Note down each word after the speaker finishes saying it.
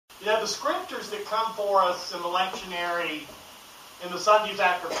You know, the scriptures that come for us in the lectionary in the Sundays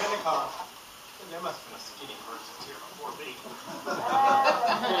after Pentecost, there must have been a skinny verses here before me.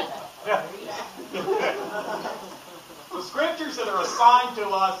 The scriptures that are assigned to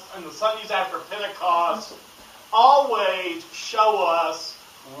us in the Sundays after Pentecost always show us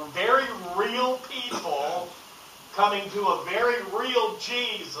very real people coming to a very real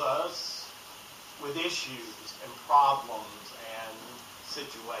Jesus with issues and problems and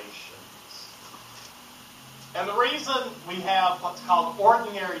situations. And the reason we have what's called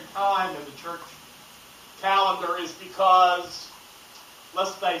ordinary time in the church calendar is because,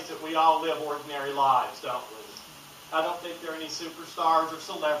 let's face it, we all live ordinary lives, don't we? I don't think there are any superstars or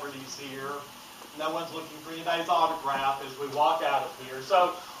celebrities here. No one's looking for anybody's autograph as we walk out of here.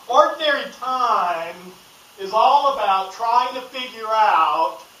 So, ordinary time is all about trying to figure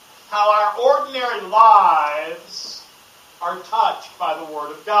out how our ordinary lives are touched by the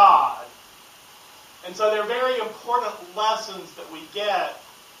Word of God. And so there are very important lessons that we get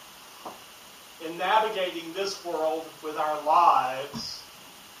in navigating this world with our lives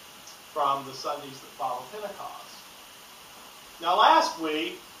from the Sundays that follow Pentecost. Now last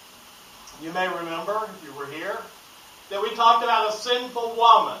week, you may remember, if you were here, that we talked about a sinful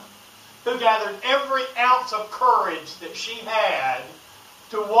woman who gathered every ounce of courage that she had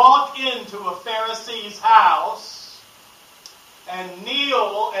to walk into a Pharisee's house and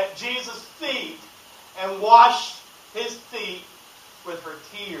kneel at Jesus' feet and wash his feet with her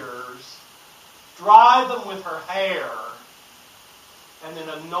tears, dry them with her hair, and then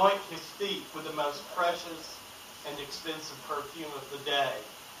anoint his feet with the most precious and expensive perfume of the day.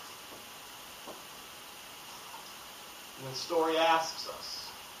 And the story asks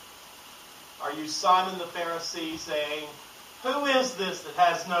us, are you Simon the Pharisee saying, who is this that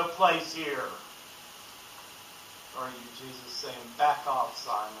has no place here? Or are you Jesus saying, back off,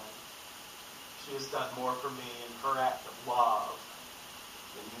 Simon. She has done more for me in her act of love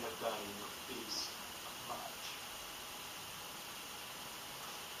than you have done in your feast of much.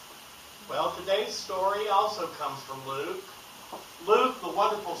 Well, today's story also comes from Luke. Luke, the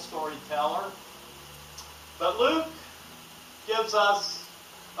wonderful storyteller. But Luke gives us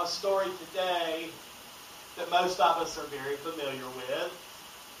a story today that most of us are very familiar with.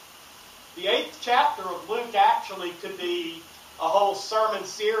 The 8th chapter of Luke actually could be a whole sermon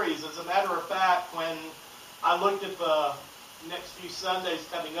series. As a matter of fact, when I looked at the next few Sundays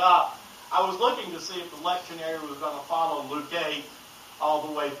coming up, I was looking to see if the lectionary was going to follow Luke 8 all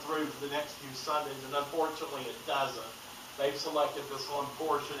the way through for the next few Sundays, and unfortunately it doesn't. They've selected this one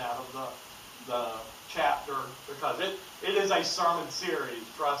portion out of the chapter because it is a sermon series,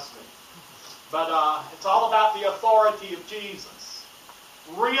 trust me. But it's all about the authority of Jesus.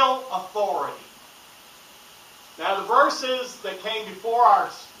 Real authority. Now the verses that came before our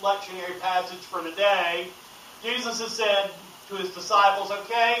lectionary passage for today, Jesus has said to his disciples,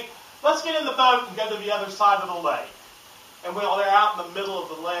 okay, let's get in the boat and go to the other side of the lake. And while they're out in the middle of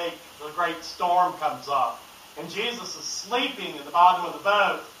the lake, the great storm comes up. And Jesus is sleeping in the bottom of the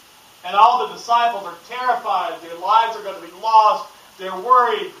boat. And all the disciples are terrified. Their lives are going to be lost. They're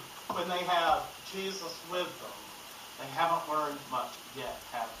worried when they have Jesus with them. They haven't learned much yet,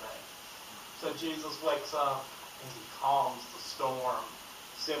 have they? So Jesus wakes up and he calms the storm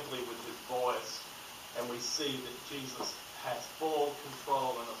simply with his voice. And we see that Jesus has full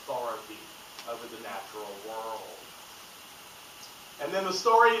control and authority over the natural world. And then the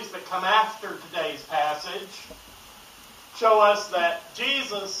stories that come after today's passage show us that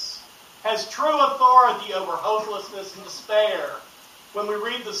Jesus has true authority over hopelessness and despair when we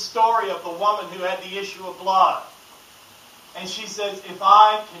read the story of the woman who had the issue of blood. And she says, if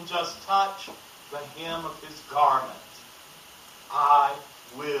I can just touch the hem of his garment, I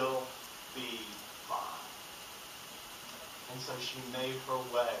will be fine. And so she made her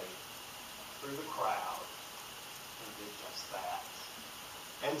way through the crowd and did just that.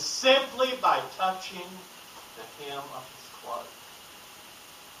 And simply by touching the hem of his cloak,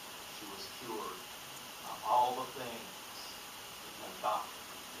 she was cured of all the things that no doctor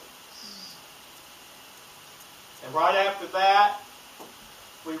could fix. And right after that,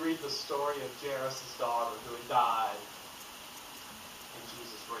 we read the story of Jairus' daughter who had died. And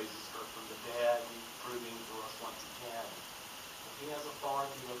Jesus raises her from the dead, proving to us once again that he has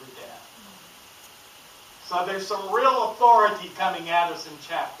authority over death. So there's some real authority coming at us in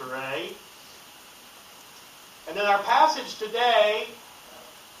chapter 8. And in our passage today,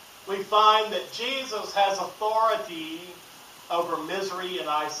 we find that Jesus has authority over misery and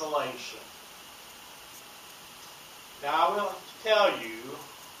isolation. Now, I want to tell you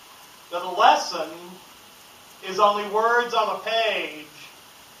that a lesson is only words on a page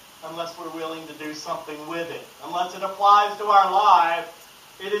unless we're willing to do something with it. Unless it applies to our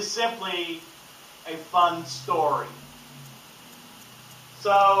life, it is simply a fun story.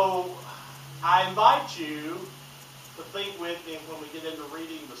 So, I invite you to think with me when we get into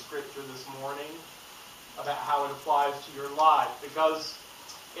reading the scripture this morning about how it applies to your life. Because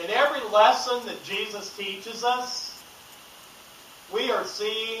in every lesson that Jesus teaches us, we are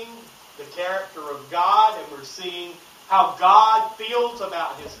seeing the character of God, and we're seeing how God feels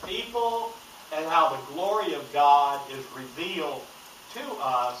about His people, and how the glory of God is revealed to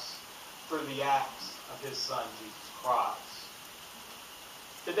us through the acts of His Son, Jesus Christ.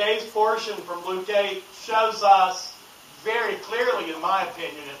 Today's portion from Luke 8 shows us very clearly, in my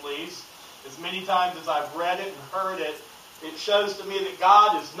opinion at least, as many times as I've read it and heard it, it shows to me that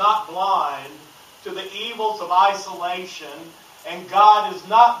God is not blind to the evils of isolation, and God is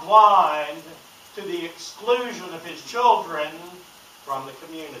not blind to the exclusion of His children from the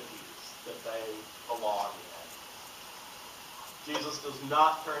communities that they belong in. Jesus does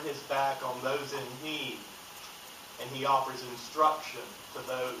not turn His back on those in need, and He offers instruction to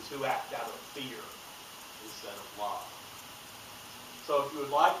those who act out of fear instead of love. So if you would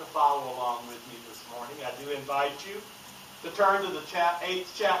like to follow along with me this morning, I do invite you to turn to the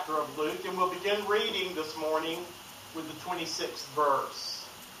 8th chapter of Luke, and we'll begin reading this morning with the 26th verse.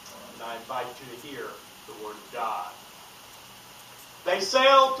 And I invite you to hear the Word of God. They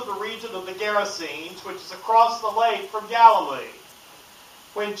sailed to the region of the Gerasenes, which is across the lake from Galilee.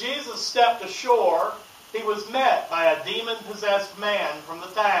 When Jesus stepped ashore, He was met by a demon-possessed man from the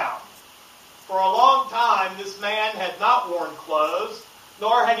town. For a long time, this man had not worn clothes,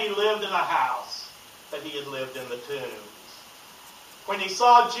 nor had he lived in a house, but he had lived in the tombs. When he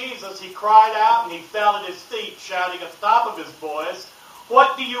saw Jesus, he cried out and he fell at His feet, shouting at the top of his voice,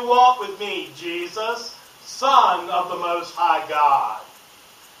 "What do you want with me, Jesus, Son of the Most High God?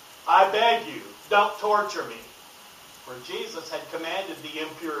 I beg you, don't torture me." For Jesus had commanded the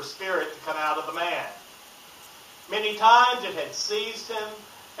impure spirit to come out of the man. Many times it had seized him,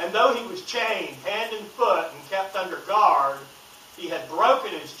 and though he was chained hand and foot and kept under guard, he had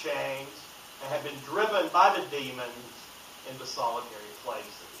broken his chains and had been driven by the demons into solitary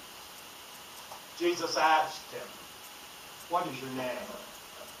places. Jesus asked him, "What is your name?"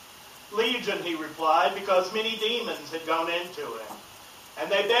 "Legion," he replied, because many demons had gone into him.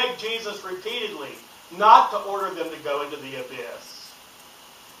 And they begged Jesus repeatedly not to order them to go into the abyss.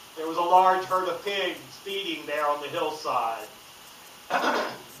 There was a large herd of pigs feeding there on the hillside.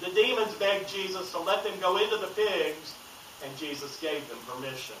 The demons begged Jesus to let them go into the pigs, and Jesus gave them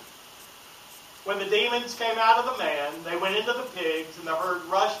permission. When the demons came out of the man, they went into the pigs, and the herd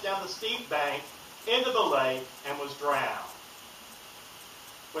rushed down the steep bank into the lake and was drowned.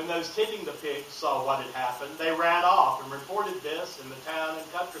 When those tending the pigs saw what had happened, they ran off and reported this in the town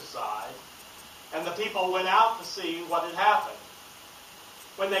and countryside, and the people went out to see what had happened.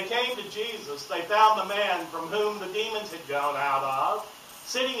 When they came to Jesus, they found the man from whom the demons had gone out of,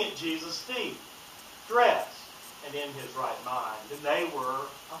 sitting at Jesus' feet, dressed and in his right mind, and they were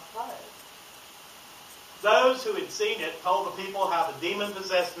afraid. Those who had seen it told the people how the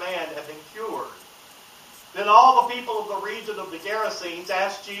demon-possessed man had been cured. Then all the people of the region of the Gerasenes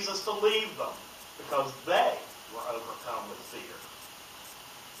asked Jesus to leave them, because they were overcome with fear.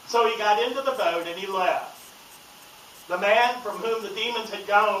 So he got into the boat and he left. The man from whom the demons had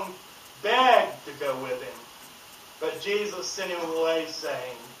gone begged to go with him, but Jesus sent him away,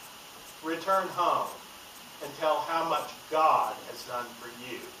 saying, "Return home and tell how much God has done for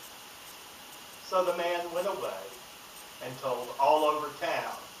you." So the man went away and told all over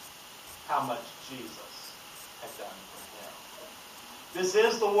town how much Jesus had done for him. This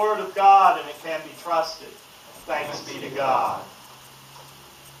is the Word of God, and it can be trusted. Thanks be to God.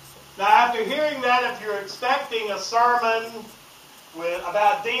 Now, after hearing that, if you're expecting a sermon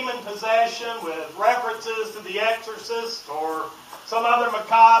about demon possession with references to The Exorcist or some other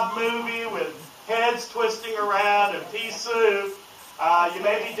macabre movie with heads twisting around and pea soup, you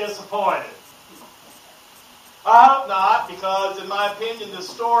may be disappointed. I hope not, because in my opinion, this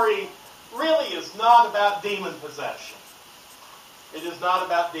story really is not about demon possession. It is not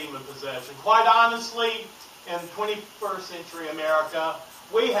about demon possession. Quite honestly, in 21st century America,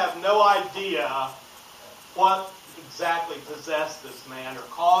 we have no idea what exactly possessed this man or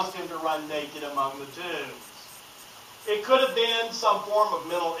caused him to run naked among the tombs. It could have been some form of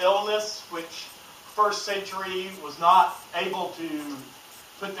mental illness, which first century was not able to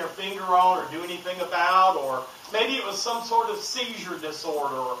put their finger on or do anything about, or maybe it was some sort of seizure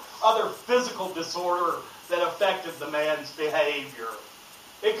disorder or other physical disorder that affected the man's behavior.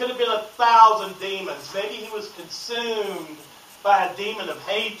 It could have been 1,000 demons. Maybe he was consumed by a demon of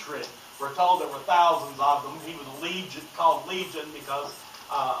hatred. We're told there were thousands of them. He was called Legion because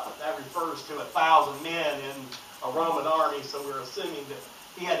that refers to 1,000 men in a Roman army, so we're assuming that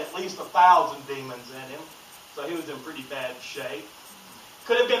he had at least 1,000 demons in him. So he was in pretty bad shape.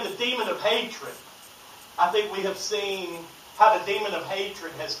 Could have been the demon of hatred. I think we have seen how the demon of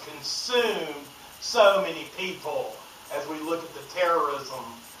hatred has consumed so many people as we look at the terrorism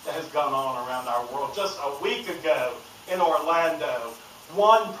that has gone on around our world. Just a week ago in Orlando,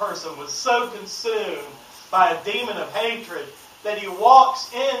 one person was so consumed by a demon of hatred that he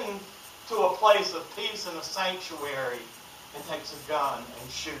walks into a place of peace in a sanctuary and takes a gun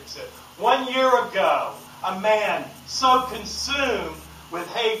and shoots it. 1 year ago, a man so consumed with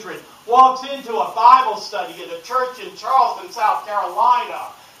hatred walks into a Bible study at a church in Charleston, South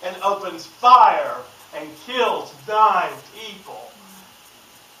Carolina, and opens fire and kills 9 people.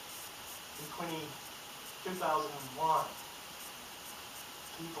 In 2001,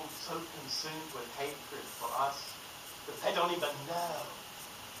 people so consumed with hatred for us that they don't even know.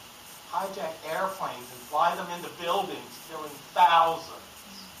 Hijack airplanes and fly them into buildings, killing thousands.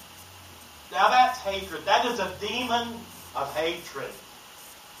 Now that's hatred. That is a demon of hatred.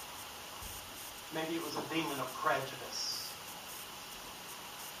 Maybe it was a demon of prejudice.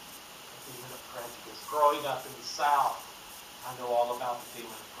 A demon of prejudice. Growing up in the South, I know all about the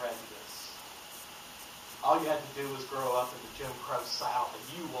demon of prejudice. All you had to do was grow up in the Jim Crow South and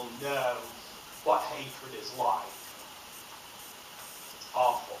you will know what hatred is like. It's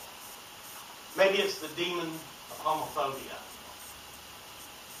awful. Maybe it's the demon of homophobia.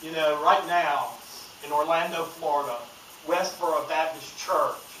 You know, right now in Orlando, Florida, Westboro Baptist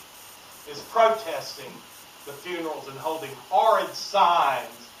Church is protesting the funerals and holding horrid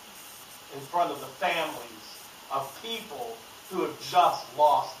signs in front of the families of people who have just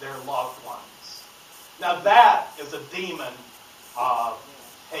lost their loved ones. Now that is a demon of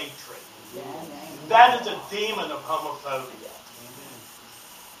hatred. That is a demon of homophobia.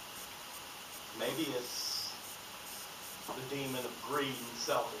 Maybe it's the demon of greed and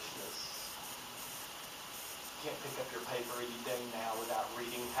selfishness. You can't pick up your paper any day now without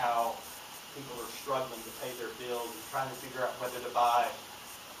reading how people are struggling to pay their bills and trying to figure out whether to buy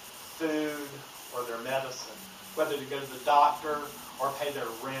food or their medicine, whether to go to the doctor or pay their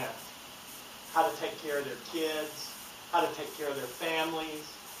rent, how to take care of their kids, how to take care of their families,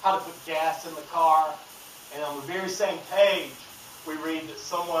 how to put gas in the car. And on the very same page, we read that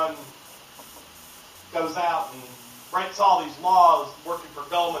someone goes out and breaks all these laws working for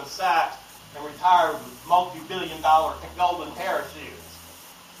Goldman Sachs and retires with multi-billion-dollar golden parachutes.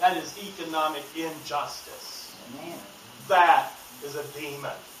 That is economic injustice. Amen. That is a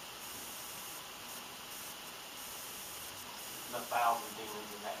demon. And 1,000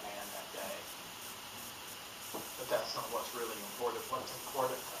 demons in that man that day. But that's not what's really important. What's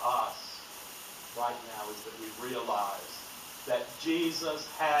important to us right now is that we realize that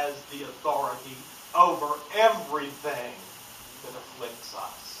Jesus has the authority over everything that afflicts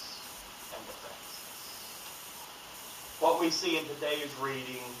us and affects us. What we see in today's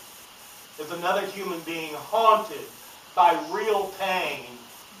reading is another human being haunted by real pain,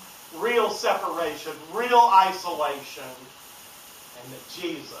 real separation, real isolation, and that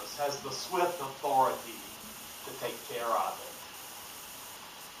Jesus has the swift authority to take care of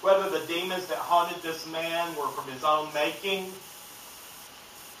it. Whether the demons that haunted this man were from his own making.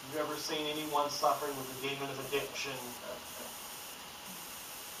 Have you ever seen anyone suffering with the demon of addiction?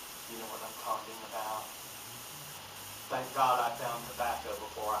 You know what I'm talking about. Thank God I found tobacco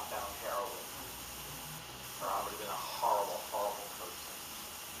before I found heroin. Or I would have been a horrible, horrible person.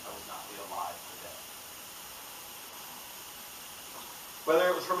 I would not be alive today. Whether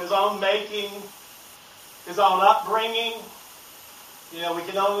it was from his own making, his own upbringing, you know, we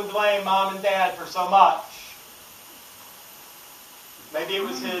can only blame mom and dad for so much. Maybe it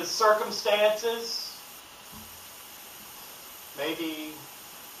was his circumstances. Maybe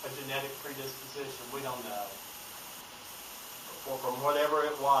a genetic predisposition. We don't know. Or from whatever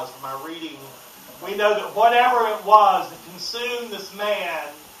it was, from our reading, we know that whatever it was that consumed this man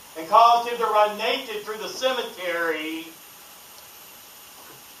and caused him to run naked through the cemetery,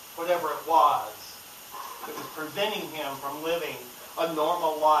 whatever it was preventing him from living a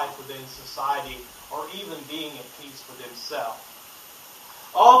normal life within society or even being at peace with himself.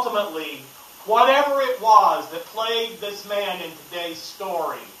 Ultimately, whatever it was that plagued this man in today's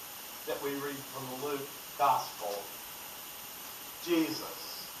story that we read from the Luke Gospel,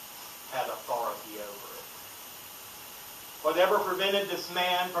 Jesus had authority over it. Whatever prevented this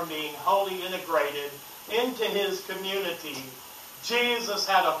man from being wholly integrated into his community, Jesus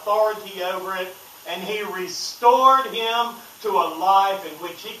had authority over it, and he restored him to a life in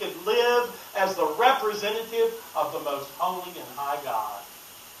which he could live as the representative of the most holy and high God.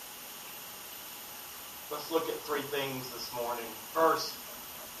 Let's look at three things this morning. First,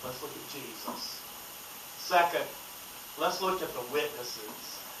 let's look at Jesus. Second, let's look at the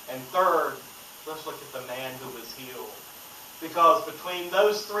witnesses. And third, let's look at the man who was healed. Because between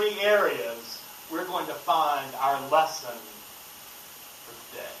those three areas, we're going to find our lesson for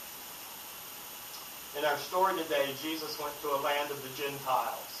today. In our story today, Jesus went to a land of the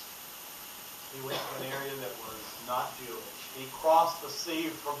Gentiles. He went to an area that was not Jewish. He crossed the sea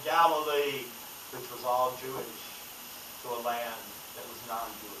from Galilee, which was all Jewish, to a land that was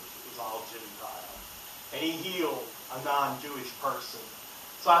non-Jewish. It was all Gentile. And he healed a non-Jewish person.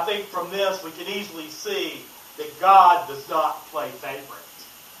 So I think from this we can easily see that God does not play favorites.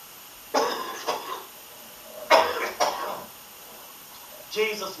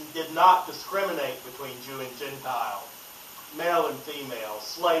 Jesus did not discriminate between Jew and Gentile, male and female,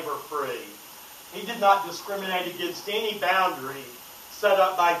 slave or free. He did not discriminate against any boundary set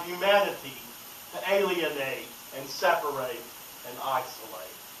up by humanity to alienate and separate and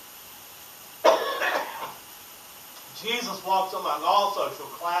isolate. Jesus walks among all social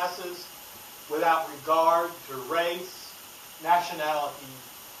classes without regard to race, nationality,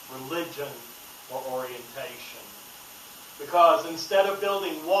 religion, or orientation. Because instead of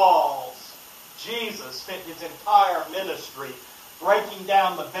building walls, Jesus spent his entire ministry breaking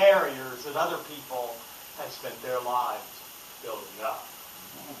down the barriers that other people had spent their lives building up.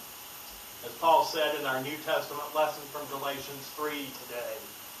 As Paul said in our New Testament lesson from Galatians 3 today,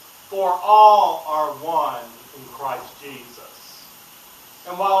 for all are one in Christ Jesus.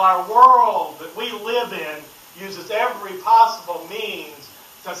 And while our world that we live in uses every possible means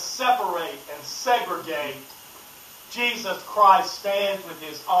to separate and segregate, Jesus Christ stands with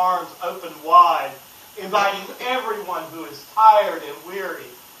his arms open wide, inviting everyone who is tired and weary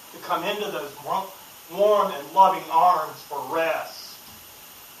to come into those warm and loving arms for rest.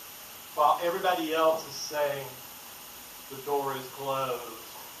 While everybody else is saying, the door is closed,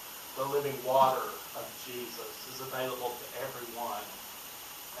 the living water of Jesus is available to everyone.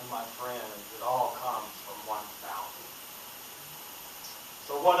 And my friends, it all comes from one fountain.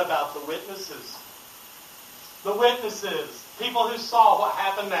 So what about the witnesses? The witnesses, people who saw what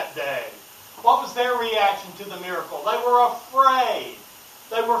happened that day. What was their reaction to the miracle? They were afraid.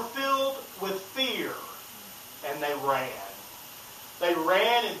 They were filled with fear. And they ran. They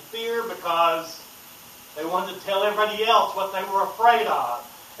ran in fear because they wanted to tell everybody else what they were afraid of.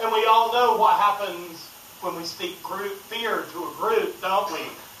 And we all know what happens when we speak fear to a group, don't we?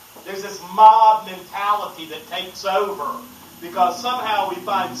 There's this mob mentality that takes over because somehow we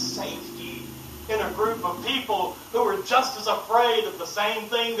find safety in a group of people who are just as afraid of the same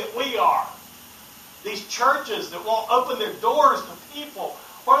thing that we are. These churches that won't open their doors to people,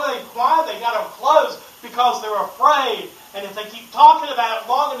 why they got them closed? Because they're afraid. And if they keep talking about it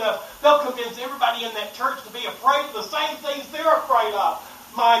long enough, they'll convince everybody in that church to be afraid of the same things they're afraid of.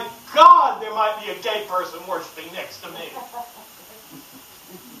 My God, there might be a gay person worshiping next to me.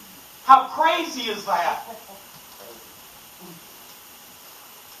 How crazy is that?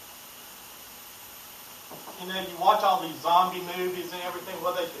 You know, you watch all these zombie movies and everything.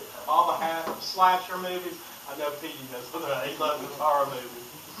 What they do? All the slasher movies. I know Petey knows that. He loves the horror movies.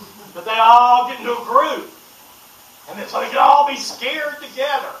 But they all get into a group. And so they can all be scared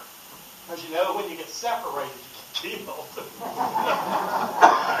together. Because you know, when you get separated, you get killed.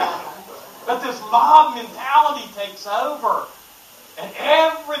 But this mob mentality takes over. And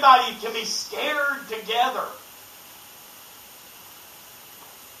everybody can be scared together.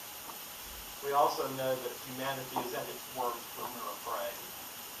 We also know that humanity is at its worst when we're afraid.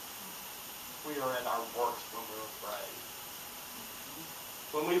 We are at our worst when we're afraid.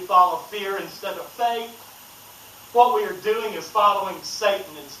 When we follow fear instead of faith, what we are doing is following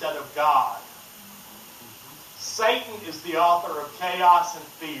Satan instead of God. Satan is the author of chaos and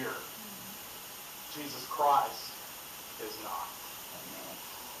fear. Jesus Christ is not.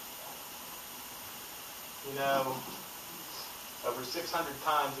 You know, over 600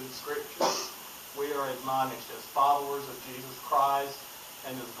 times in Scripture, we are admonished as followers of Jesus Christ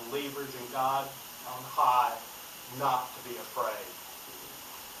and as believers in God on high not to be afraid.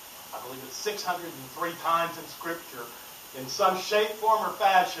 I believe it's 603 times in Scripture. In some shape, form, or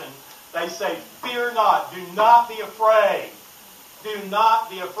fashion, they say, fear not, do not be afraid. Do not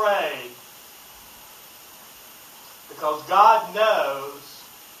be afraid. Because God knows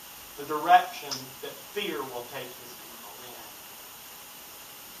the direction that fear will take his people in.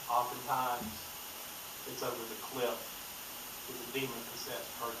 Oftentimes, it's over the cliff with the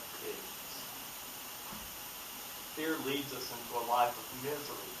demon-possessed herd of pigs. Fear leads us into a life of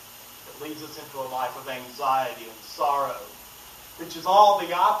misery. It leads us into a life of anxiety and sorrow, which is all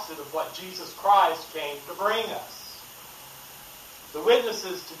the opposite of what Jesus Christ came to bring us. The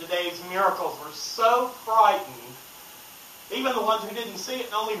witnesses to today's miracles were so frightened, even the ones who didn't see it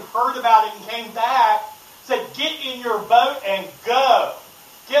and only heard about it and came back, said, "Get in your boat and go.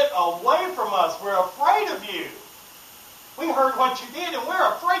 Get away from us. We're afraid of you. We heard what you did and we're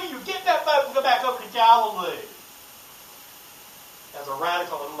afraid of you. Get in that boat and go back over to Galilee." As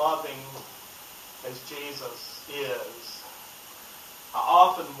radical and loving as Jesus is, I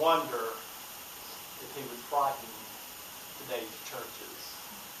often wonder if he would frighten today's churches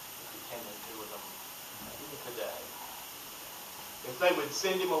if he came into them today. If they would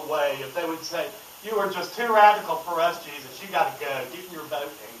send him away, if they would say, "You are just too radical for us, Jesus. You got to go. Get in your boat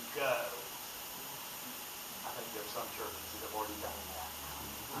and go." I think there's some churches that have already done that.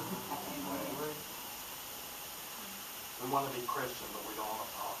 We want to be Christian, but we don't want to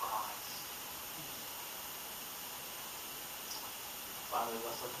follow Christ. Finally,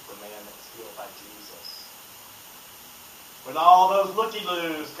 let's look at the man that was healed by Jesus. When all those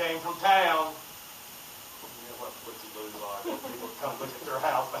looky-loos came from town, you know what looky-loos are. People come look at their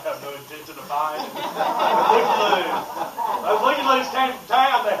house, they have no intention of buying it. Looky-loos. Those looky-loos came from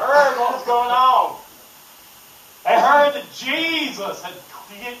town, they heard what was going on. They heard that Jesus had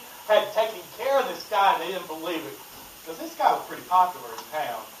taken care of this guy, and they didn't believe it. Because this guy was pretty popular in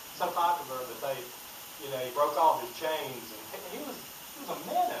town. So popular that he broke all his chains, and he was a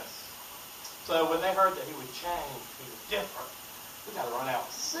menace. So when they heard that he would change, he was different, we got to run out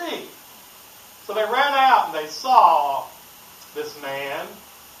and see. So they ran out and they saw this man.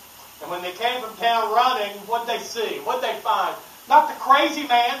 And when they came from town running, what'd they see? What'd they find? Not the crazy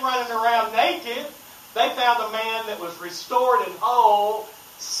man running around naked. They found a man that was restored and whole,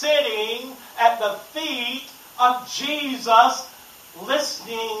 sitting at the feet of Jesus,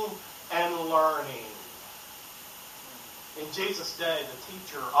 listening and learning. In Jesus' day, the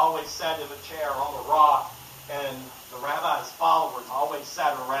teacher always sat in a chair on the rock, and the rabbi's followers always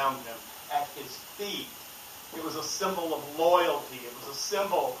sat around him at his feet. It was a symbol of loyalty. It was a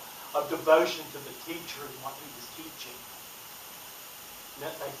symbol of devotion to the teacher and what he was teaching. And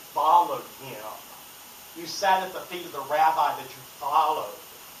that they followed him. You sat at the feet of the rabbi that you followed.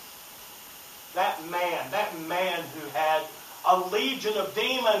 That man who had a legion of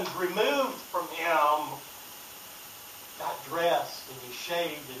demons removed from him, got dressed and he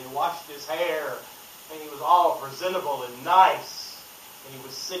shaved and he washed his hair and he was all presentable and nice, and he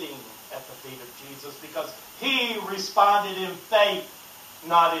was sitting at the feet of Jesus because he responded in faith,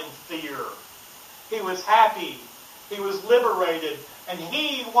 not in fear. He was happy, he was liberated, and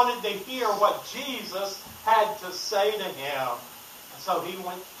he wanted to hear what Jesus had to say to him. And so he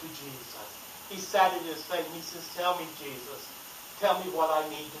went to Jesus. He sat at his feet and he says, "Tell me, Jesus. Tell me what I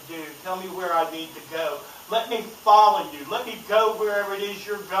need to do. Tell me where I need to go. Let me follow you. Let me go wherever it is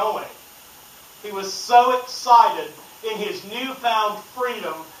you're going." He was so excited in his newfound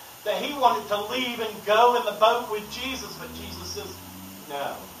freedom that he wanted to leave and go in the boat with Jesus. But Jesus says,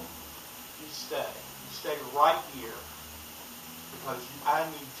 "No, you stay. You stay right here because I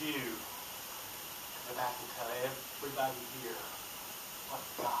need you to go back and tell everybody here what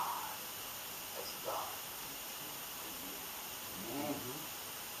God has done for you.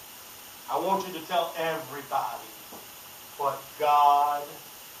 I want you to tell everybody what God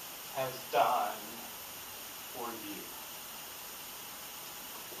has done for you."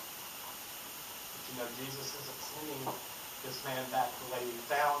 But you know, Jesus isn't sending this man back the way he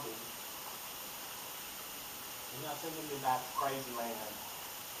found him. He's not sending him back a crazy man.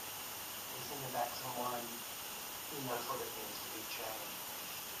 He's sending back someone who knows what it means to be changed.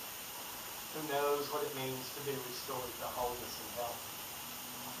 Who knows what it means to be restored to wholeness and health.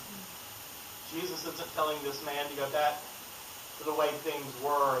 Jesus isn't telling this man to go back to the way things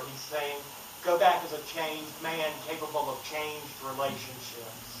were. He's saying, go back as a changed man capable of changed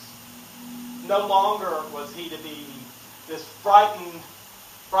relationships. No longer was he to be this frightening,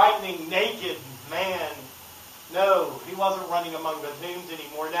 naked man. No, he wasn't running among the tombs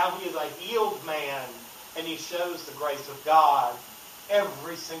anymore. Now he is a healed man, and he shows the grace of God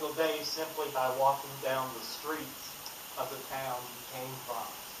every single day simply by walking down the streets of the town he came from.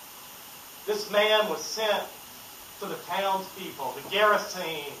 This man was sent to the townspeople, the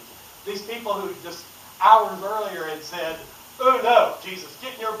Gerasenes, these people who just hours earlier had said, "Oh no, Jesus,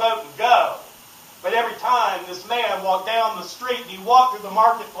 get in your boat and go." But every time this man walked down the street and he walked through the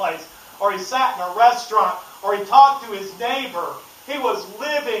marketplace, or he sat in a restaurant, or he talked to his neighbor, he was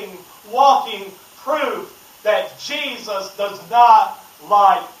living, walking proof that Jesus does not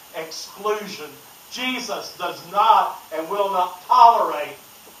like exclusion. Jesus does not and will not tolerate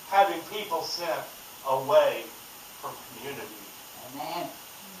having people sent away from community. Amen.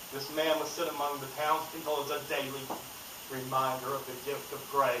 This man was sent among the townspeople as a daily reminder of the gift of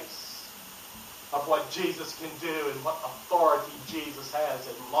grace, of what Jesus can do and what authority Jesus has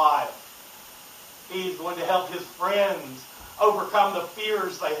in life. He's going to help his friends overcome the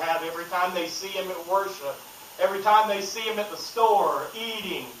fears they have every time they see him at worship, every time they see him at the store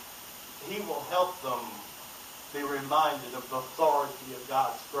eating. He will help them be reminded of the authority of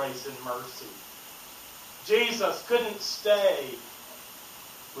God's grace and mercy. Jesus couldn't stay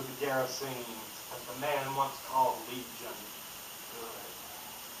with the Gerasenes, as the man once called Legion good.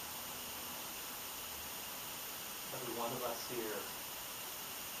 Every one of us here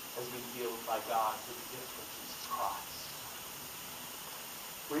has been healed by God through the gift of Jesus Christ.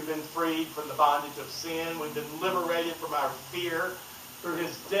 We've been freed from the bondage of sin. We've been liberated from our fear through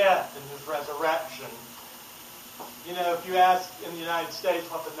his death and his resurrection. You know, if you ask in the United States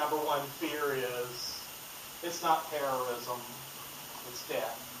what the number one fear is, it's not terrorism, it's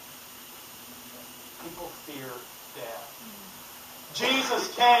death. People fear death.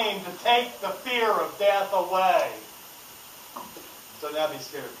 Jesus came to take the fear of death away. So now be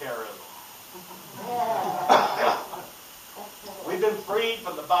scared of terrorism. We've been freed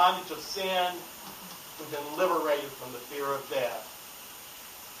from the bondage of sin. We've been liberated from the fear of death.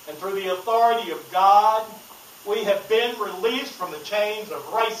 And through the authority of God, we have been released from the chains of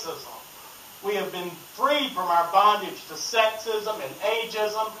racism. We have been freed from our bondage to sexism and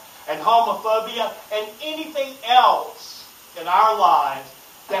ageism and homophobia and anything else in our lives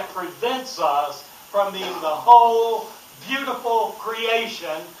that prevents us from being the whole beautiful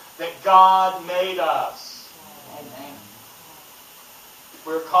creation that God made us. Amen.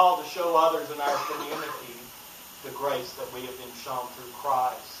 We're called to show others in our community the grace that we have been shown through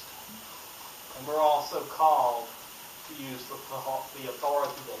Christ. And we're also called to use the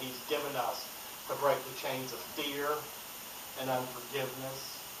authority that he's given us to break the chains of fear and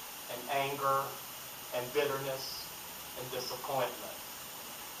unforgiveness and anger and bitterness and disappointment.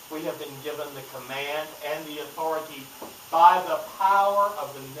 We have been given the command and the authority by the power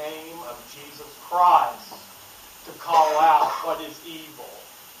of the name of Jesus Christ to call out what is evil.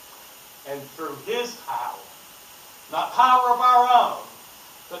 And through his power, not power of our own,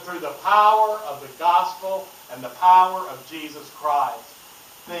 but through the power of the gospel and the power of Jesus Christ,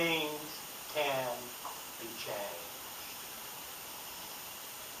 things can be changed.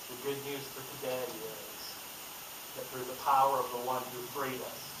 The good news for today is that through the power of the one who freed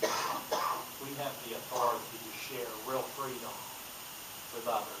us, we have the authority to share real freedom with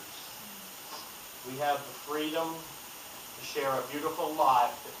others. We have the freedom to share a beautiful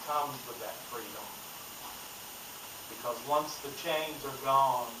life that comes with that freedom. Because once the chains are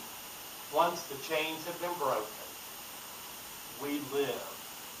gone, once the chains have been broken, we live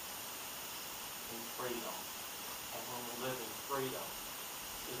in freedom. And when we live in freedom,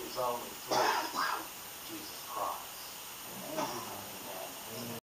 it is only through Jesus Christ.